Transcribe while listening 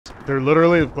They're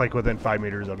literally like within 5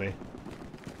 meters of me.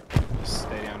 Just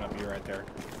stay down up. You're right there.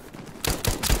 I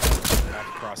have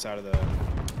to cross out of the...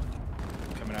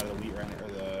 Coming out of the wheat right there.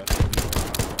 Or the...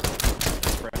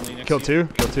 Friendly next Kill to you.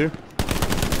 two. Kill two.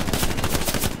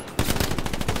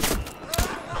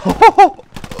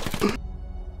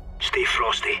 Stay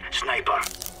frosty, sniper.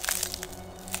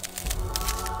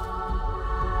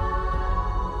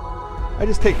 I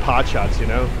just take pot shots, you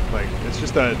know? Like, it's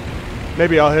just a...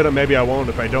 Maybe I'll hit him, maybe I won't.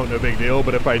 If I don't, no big deal.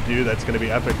 But if I do, that's going to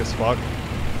be epic as fuck.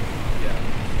 Yeah.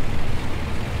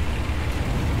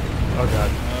 Oh, God.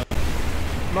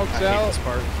 Smokes I hate out. this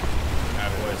part.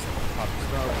 Bad boys. Pop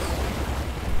Smokes.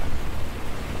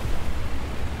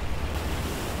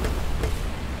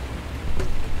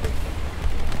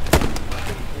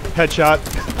 Headshot.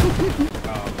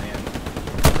 Oh, man.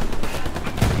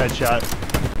 Headshot.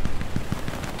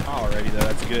 Alrighty, though.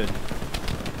 That's good.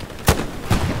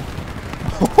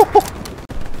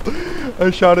 I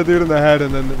shot a dude in the head,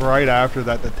 and then right after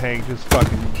that, the tank just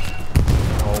fucking...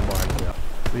 Oh, my God.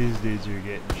 These dudes are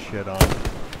getting shit on.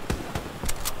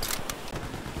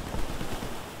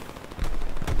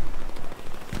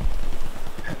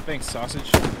 Thanks,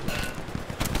 sausage.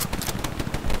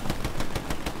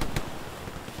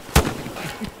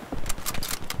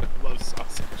 Love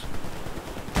sausage.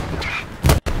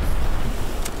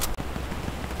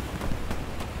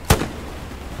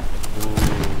 Ooh,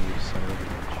 son of a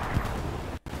bitch.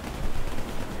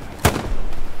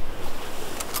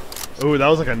 Ooh, that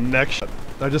was like a neck shot.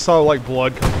 I just saw like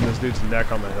blood come from this dude's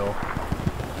neck on the hill.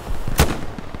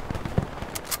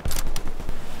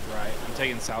 Right. I'm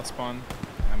taking south spawn.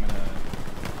 I'm gonna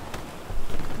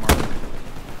mark.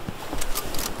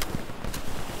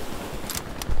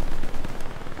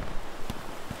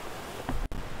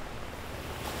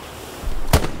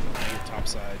 Get top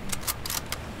side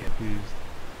and get Used.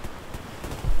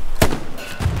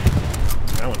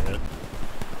 That one hit.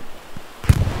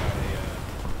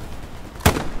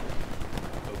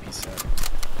 got a OP set.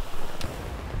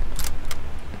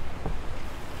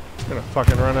 I'm gonna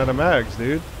fucking run out of mags,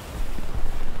 dude.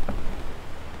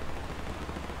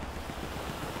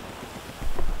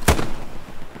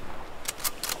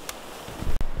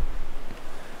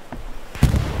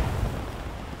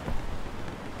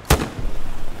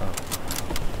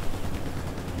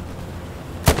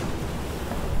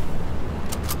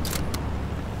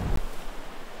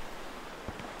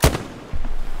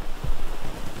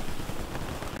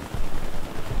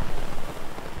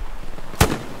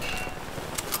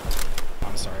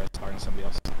 I'm sorry, I was talking to somebody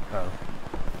else. Oh.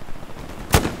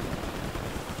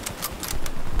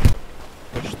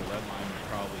 Push the red line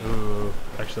probably. Ooh,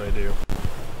 actually I do.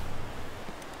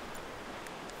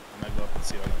 I'm gonna go up and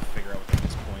see if I can figure out what the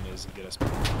next point is and get us.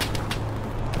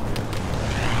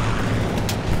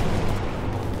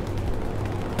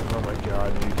 Oh my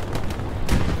God, dude.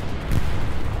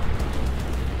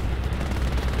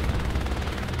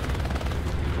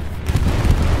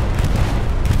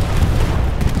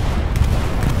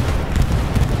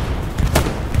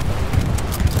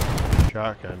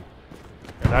 Shotgun.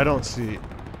 And I don't see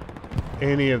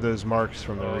any of those marks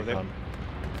from the recon.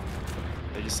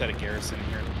 They just set a garrison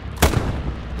here.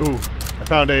 Ooh, I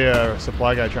found a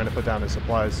supply guy trying to put down his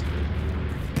supplies.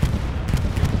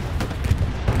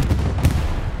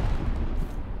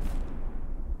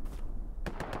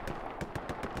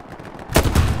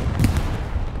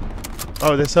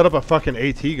 Oh, they set up a fucking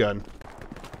AT gun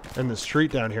in the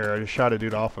street down here. I just shot a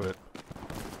dude off of it.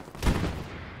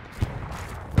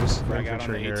 There's Frag out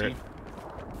on infantry the here. AT.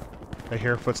 I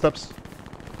hear footsteps.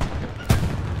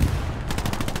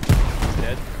 He's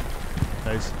dead.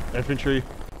 Nice. Infantry.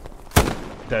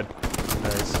 Dead.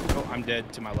 Nice. Oh, I'm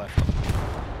dead to my left.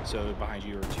 So behind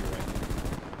you or to your right.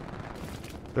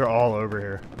 They're all over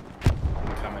here.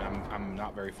 I'm coming. I'm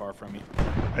not very far from you.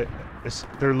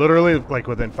 They're literally like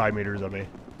within 5 meters of me.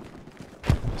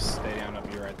 Just stay down up.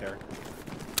 You're right there.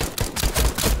 I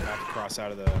have to cross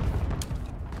out of the...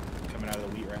 Coming out of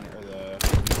the wheat right there. Or the...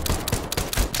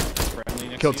 Friendly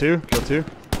next Kill to you. two. Kill two.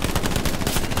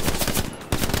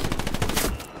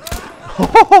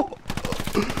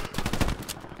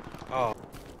 Oh.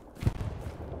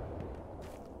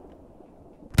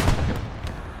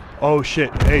 Oh shit.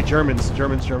 Hey, Germans.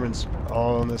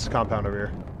 All on this compound over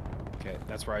here. Okay,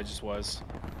 that's where I just was.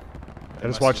 I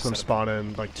just watched them spawn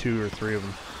in, like 2 or 3 of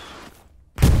them.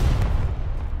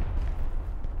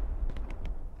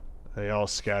 They all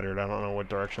scattered. I don't know what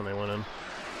direction they went in.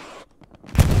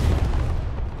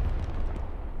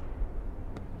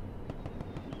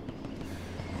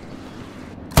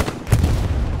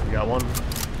 We got one.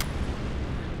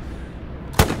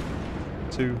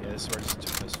 2. Yeah, this is where I just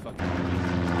took this fucking...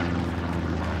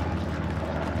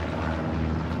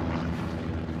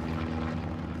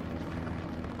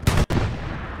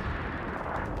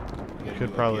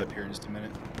 could probably up here in just a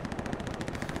minute.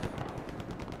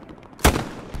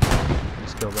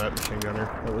 just kill that machine gunner.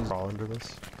 That was all under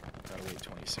this. Gotta wait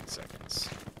 26 seconds.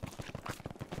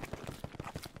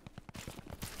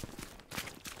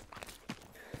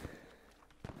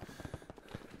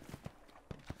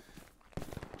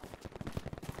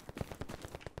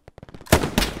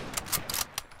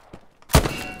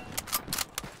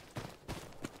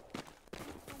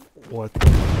 What the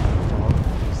fuck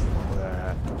is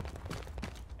that?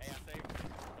 Hey, I think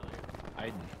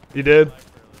earlier. You did?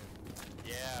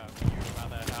 Yeah, when you were about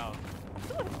that house.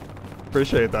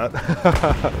 Appreciate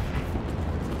that.